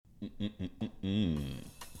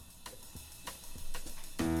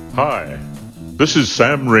Hi, this is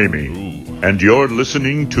Sam Raimi, and you're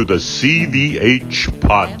listening to the CVH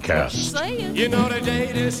Podcast. You know the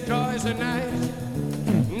day destroys the night,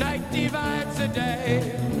 night divides the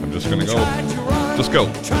day. I'm just gonna go. Try to run, Just go.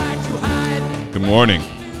 try to hide. Good morning.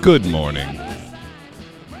 Good morning.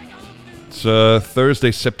 It's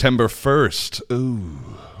Thursday, September 1st.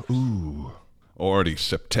 Ooh. Already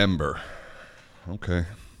September. Okay,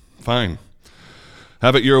 fine.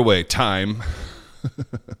 Have it your way, time.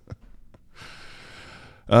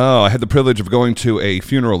 Oh, I had the privilege of going to a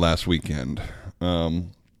funeral last weekend.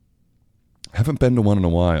 Haven't been to one in a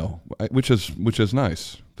while, which is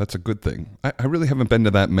nice. That's a good thing. I really haven't been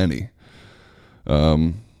to that many.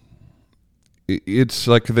 It's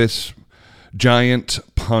like this giant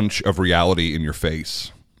punch of reality in your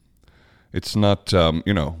face. It's not,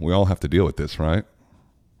 we all have to deal with this, right?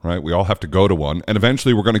 Right? We all have to go to one, and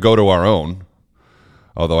eventually we're going to go to our own.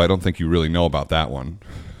 Although I don't think you really know about that one.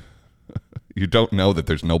 You don't know that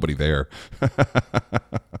there's nobody there.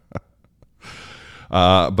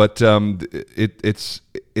 But it's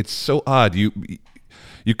so odd. You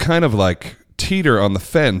kind of like teeter on the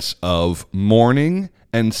fence of mourning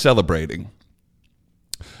and celebrating.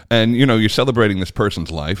 And you're celebrating this person's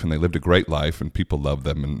life, and they lived a great life, and people love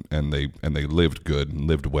them, and they lived good and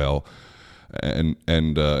lived well, and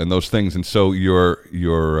those things. And so you're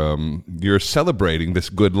celebrating this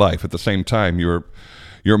good life at the same time. You're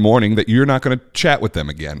mourning that you're not going to chat with them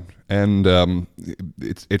again. And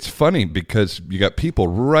it's funny because you got people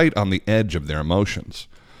right on the edge of their emotions.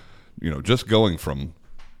 Just going from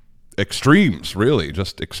extremes, really,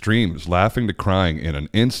 just extremes, laughing to crying in an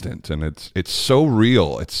instant. And it's so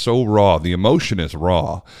real, it's so raw. The emotion is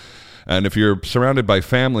raw. And if you're surrounded by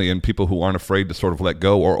family and people who aren't afraid to sort of let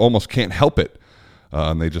go or almost can't help it,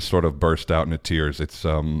 and they just sort of burst out into tears, it's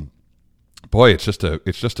the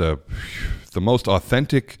most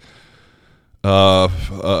authentic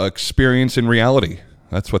experience in reality.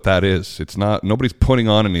 That's what that is. It's not, nobody's putting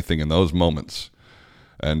on anything in those moments,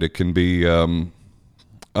 and it can be. I'm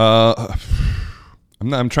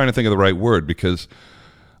trying to think of the right word because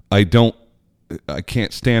I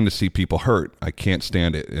can't stand to see people hurt. I can't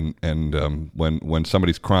stand it, and when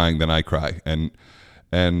somebody's crying, then I cry, and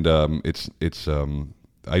it's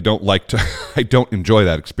I don't like to I don't enjoy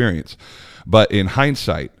that experience, but in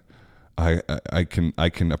hindsight, I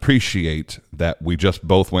can appreciate that we just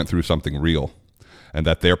both went through something real, and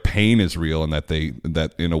that their pain is real, and that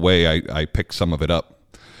in a way I pick some of it up,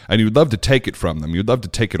 and you'd love to take it from them. You'd love to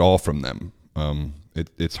take it all from them.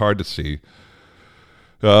 It's hard to see.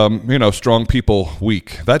 Strong people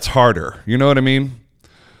weak. That's harder. You know what I mean?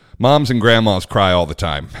 Moms and grandmas cry all the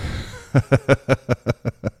time.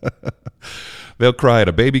 They'll cry at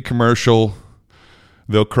a baby commercial.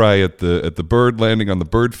 They'll cry at the bird landing on the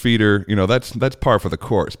bird feeder. That's par for the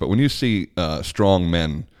course. But when you see strong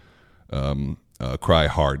men cry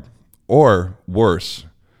hard, or worse,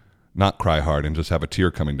 not cry hard and just have a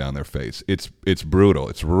tear coming down their face, it's brutal.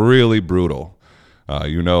 It's really brutal.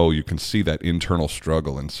 You can see that internal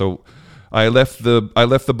struggle. And so I left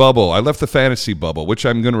the bubble. I left the fantasy bubble, which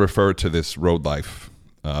I'm going to refer to this road life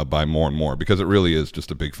by more and more, because it really is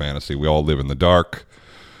just a big fantasy. We all live in the dark.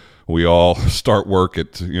 We all start work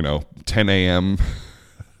at 10 a.m.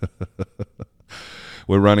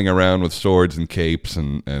 We're running around with swords and capes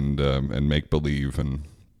and make believe, and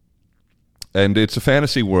it's a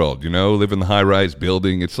fantasy world. Live in the high-rise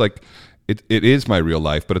building. It's like it is my real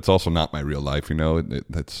life, but it's also not my real life.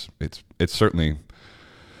 It's certainly,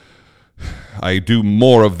 I do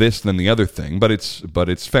more of this than the other thing, but it's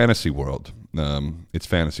fantasy world. It's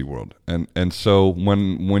fantasy world, and so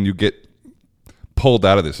when you get pulled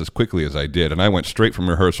out of this as quickly as I did, and I went straight from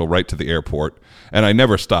rehearsal right to the airport, and I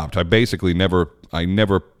never stopped. I basically never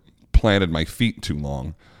planted my feet too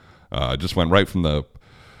long. I just went right from the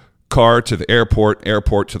car to the airport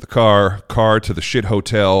to the car to the shit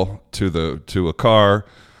hotel, to a car,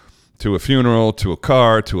 to a funeral, to a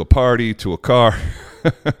car, to a party, to a car,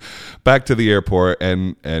 back to the airport,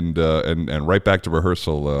 and right back to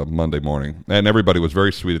rehearsal Monday morning. And everybody was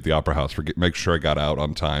very sweet at the Opera House for make sure I got out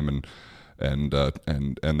on time, and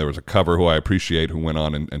there was a cover who I appreciate who went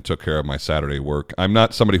on and took care of my Saturday work. I'm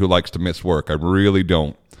not somebody who likes to miss work. I really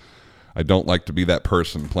don't. I don't like to be that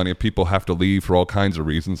person. Plenty of people have to leave for all kinds of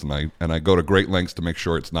reasons, and I go to great lengths to make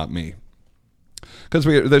sure it's not me. Because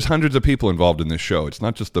there's hundreds of people involved in this show. It's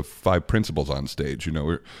not just the five principals on stage.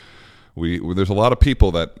 There's a lot of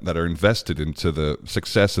people that are invested into the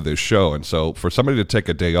success of this show, and so for somebody to take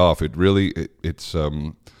a day off,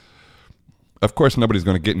 of course, nobody's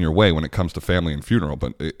going to get in your way when it comes to family and funeral,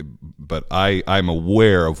 but I'm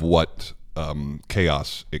aware of what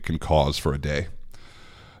chaos it can cause for a day,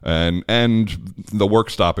 and the work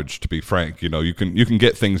stoppage. To be frank, you can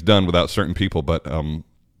get things done without certain people, but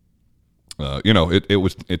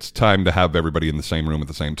it's time to have everybody in the same room at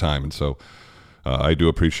the same time, and so I do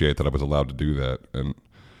appreciate that I was allowed to do that,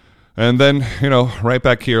 and then right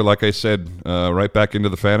back here, like I said, right back into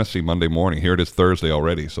the fantasy Monday morning. Here it is Thursday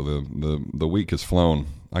already, so the week has flown.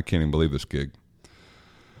 I can't even believe this gig.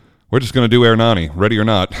 We're just going to do Hernani, ready or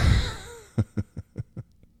not.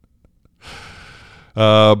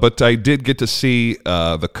 But I did get to see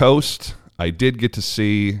the coast. I did get to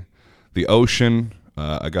see the ocean.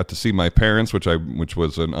 I got to see my parents, which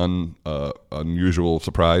was an unusual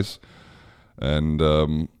surprise, and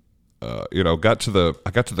I got to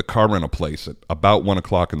the car rental place at about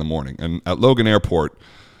 1:00 in the morning. And at Logan Airport,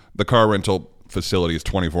 the car rental facility is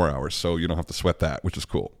 24 hours, so you don't have to sweat that, which is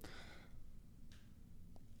cool.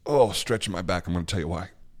 Oh, stretching my back. I'm going to tell you why.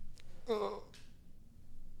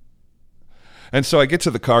 And so I get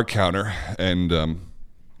to the car counter, and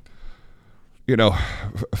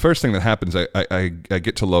first thing that happens, I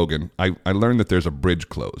get to Logan. I learned that there's a bridge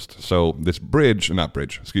closed. So this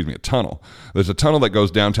a tunnel. There's a tunnel that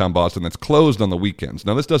goes downtown Boston that's closed on the weekends.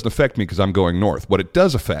 Now, this doesn't affect me because I'm going north. What it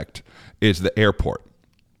does affect is the airport.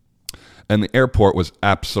 And the airport was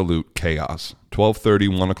absolute chaos. 12:30,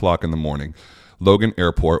 1:00 in the morning. Logan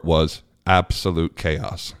Airport was absolute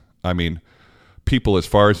chaos. I mean, people, as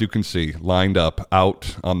far as you can see, lined up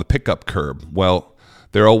out on the pickup curb. Well,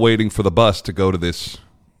 they're all waiting for the bus to go to this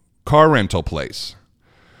car rental place.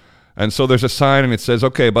 And so there's a sign, and it says,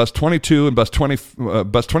 okay, bus 22 and bus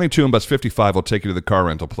 22 and bus 55 will take you to the car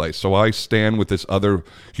rental place. So I stand with this other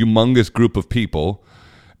humongous group of people,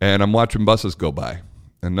 and I'm watching buses go by.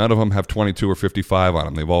 And none of them have 22 or 55 on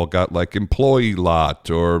them. They've all got like employee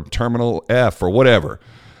lot or terminal F or whatever.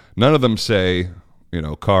 None of them say,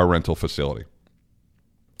 car rental facility.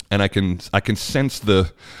 And I can sense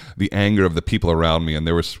the anger of the people around me, and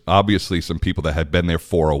there was obviously some people that had been there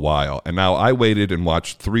for a while. And now I waited and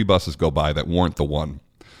watched 3 buses go by that weren't the one.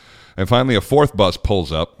 And finally, a 4th bus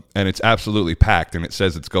pulls up, and it's absolutely packed, and it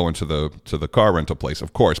says it's going to the car rental place,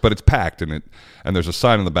 of course, but it's packed, and there's a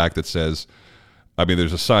sign on the back that says,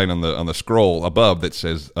 there's a sign on the scroll above that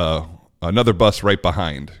says another bus right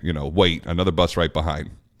behind. Wait, another bus right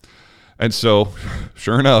behind. And so,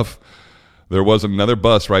 sure enough, there was another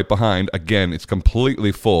bus right behind. Again, it's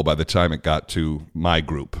completely full by the time it got to my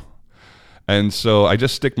group. And so I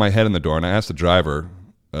just stick my head in the door, and I ask the driver,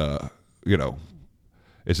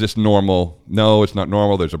 is this normal? No, it's not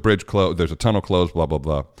normal. There's a bridge closed. There's a tunnel closed, blah, blah,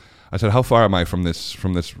 blah. I said, how far am I from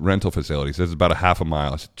this rental facility? He says, it's about a half a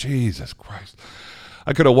mile. I said, Jesus Christ.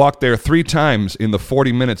 I could have walked there 3 times in the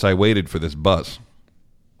 40 minutes I waited for this bus.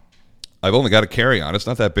 I've only got a carry-on. It's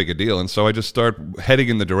not that big a deal. And so I just start heading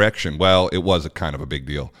in the direction. Well, it was a kind of a big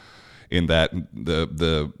deal in that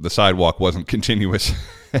the sidewalk wasn't continuous.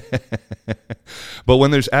 But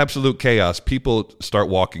when there's absolute chaos, people start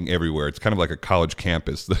walking everywhere. It's kind of like a college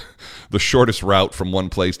campus. The shortest route from one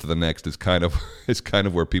place to the next is kind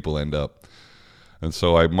of where people end up. And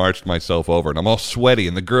so I marched myself over, and I'm all sweaty.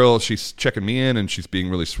 And the girl, she's checking me in, and she's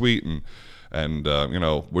being really sweet. And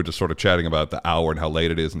we're just sort of chatting about the hour and how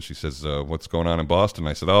late it is. And she says, what's going on in Boston?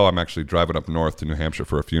 I said, I'm actually driving up north to New Hampshire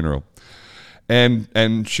for a funeral.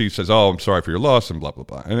 And she says, I'm sorry for your loss, and blah, blah,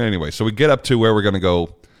 blah. And anyway, so we get up to where we're going to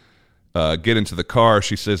go get into the car.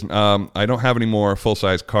 She says, I don't have any more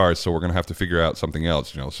full-size cars, so we're going to have to figure out something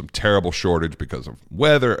else. Some terrible shortage because of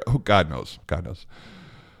weather. God knows.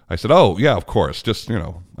 I said, yeah, of course. Just,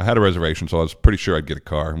 I had a reservation, so I was pretty sure I'd get a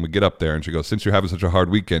car. And we get up there, and she goes, since you're having such a hard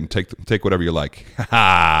weekend, take whatever you like.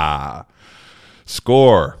 Ha!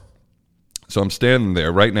 Score. So I'm standing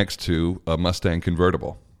there right next to a Mustang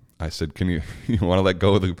convertible. I said, you want to let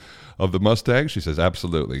go of the Mustang? She says,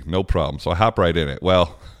 absolutely, no problem. So I hop right in it.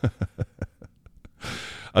 Well,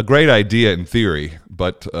 a great idea in theory,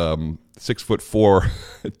 but 6'4",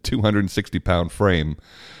 260-pound frame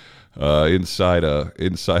inside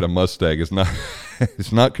a Mustang is not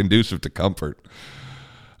it's not conducive to comfort.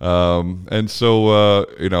 And so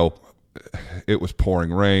it was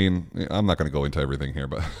pouring rain. I'm not going to go into everything here,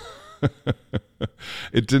 but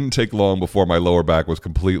it didn't take long before my lower back was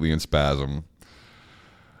completely in spasm.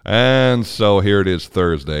 And so here it is,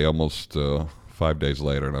 Thursday, almost 5 days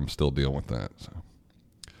later, and I'm still dealing with that. So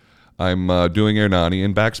I'm doing Hernani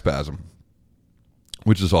in back spasm,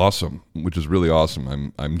 which is awesome, which is really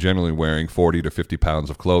awesome. I'm generally wearing 40 to 50 pounds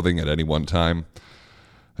of clothing at any one time,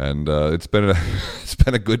 and it's been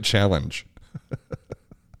a good challenge.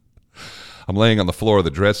 I'm laying on the floor of the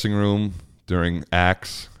dressing room, during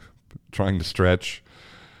acts, trying to stretch,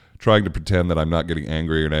 trying to pretend that I'm not getting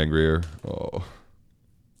angrier and angrier. Oh.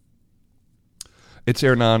 It's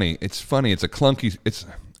Ernani. It's funny. It's a clunky. It's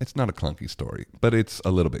not a clunky story, but it's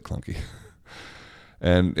a little bit clunky.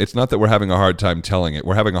 And it's not that we're having a hard time telling it.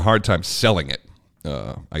 We're having a hard time selling it,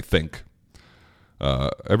 I think.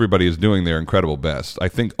 Everybody is doing their incredible best. I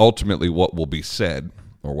think ultimately what will be said,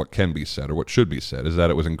 or what can be said, or what should be said, is that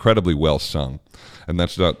it was incredibly well sung. And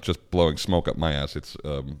that's not just blowing smoke up my ass.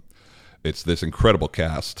 It's this incredible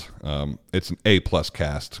cast. It's an A-plus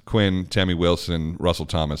cast. Quinn, Tammy Wilson, Russell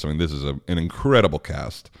Thomas. I mean, this is an incredible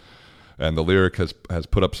cast. And the Lyric has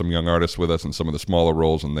put up some young artists with us in some of the smaller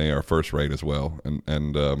roles, and they are first rate as well.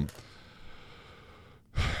 And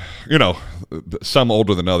you know, some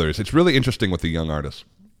older than others. It's really interesting with the young artists.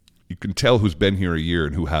 You can tell who's been here a year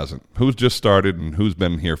and who hasn't, who's just started and who's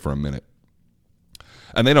been here for a minute.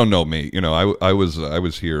 And they don't know me. You know, I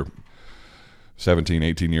was here 17,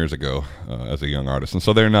 18 years ago as a young artist, and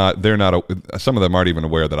so they're not. Some of them aren't even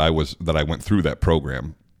aware that I went through that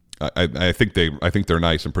program. I think they're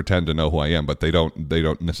nice and pretend to know who I am, but they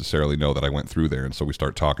don't necessarily know that I went through there. And so we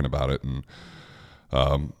start talking about it, and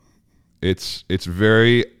it's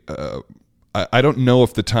very. I don't know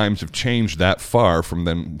if the times have changed that far from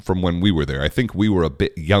when we were there. I think we were a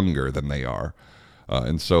bit younger than they are,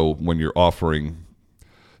 and so when you're offering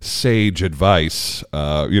sage advice,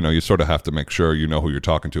 you sort of have to make sure you know who you're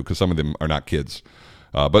talking to, because some of them are not kids.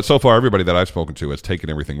 But so far, everybody that I've spoken to has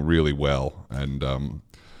taken everything really well, and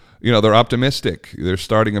they're optimistic. They're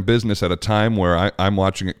starting a business at a time where I'm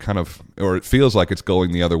watching it or it feels like it's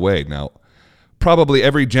going the other way. Now, probably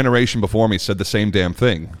every generation before me said the same damn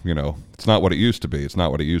thing. You know, it's not what it used to be. It's not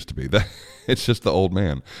what it used to be. It's just the old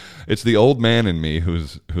man. It's the old man in me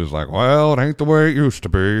who's like, well, it ain't the way it used to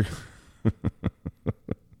be.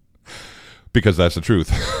 Because that's the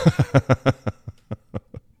truth.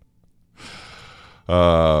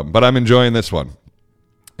 But I'm enjoying this one.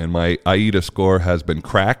 And my AIDA score has been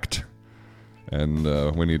cracked. And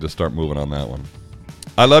we need to start moving on that one.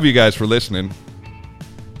 I love you guys for listening.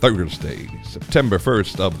 Thursday, September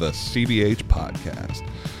 1st of the CVH podcast.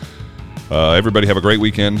 Everybody have a great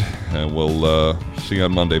weekend. And we'll see you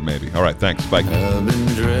on Monday maybe. All right, thanks. Bye. I've been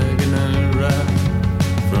dragging her around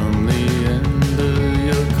from the end of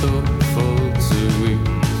your coat for 2 weeks.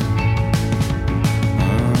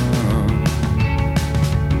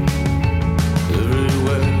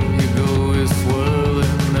 Everywhere you go is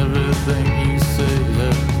swirling. Everything you say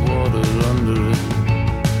has water under it.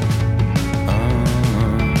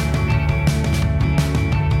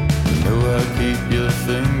 You know I keep your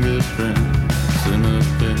fingerprints in a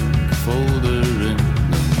pink folder in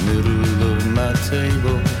the middle of my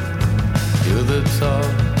table. You're the tall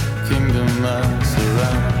kingdom I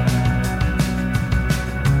surround.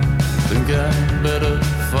 Think I better